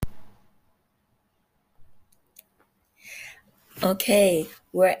Okay,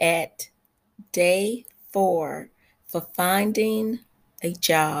 we're at day 4 for finding a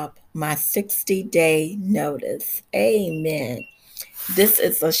job, my 60-day notice. Amen. This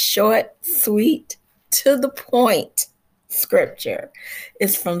is a short, sweet, to the point scripture.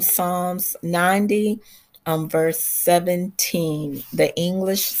 It's from Psalms 90, verse 17, the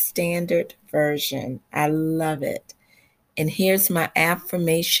English Standard Version. I love it. And here's my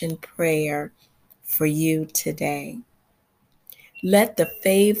affirmation prayer for you today. Let the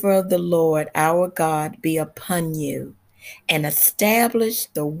favor of the Lord our God be upon you and establish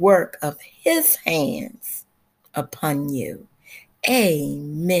the work of his hands upon you.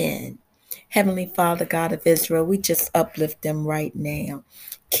 Amen. Heavenly Father, God of Israel, we just uplift them right now.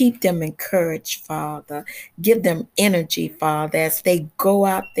 Keep them encouraged, Father. Give them energy, Father, as they go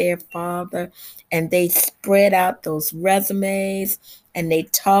out there, Father, and they spread out those resumes and they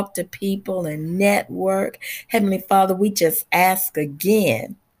talk to people and network. Heavenly Father, we just ask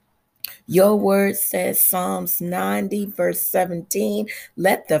again. Your word says, Psalms 90, verse 17,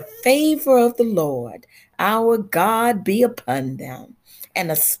 let the favor of the Lord, our God, be upon them and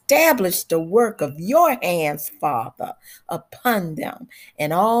establish the work of your hands, Father, upon them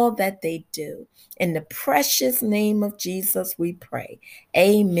and all that they do. In the precious name of Jesus, we pray.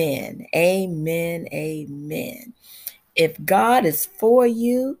 Amen, amen, amen. If God is for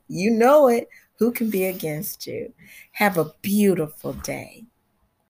you, you know it. Who can be against you? Have a beautiful day.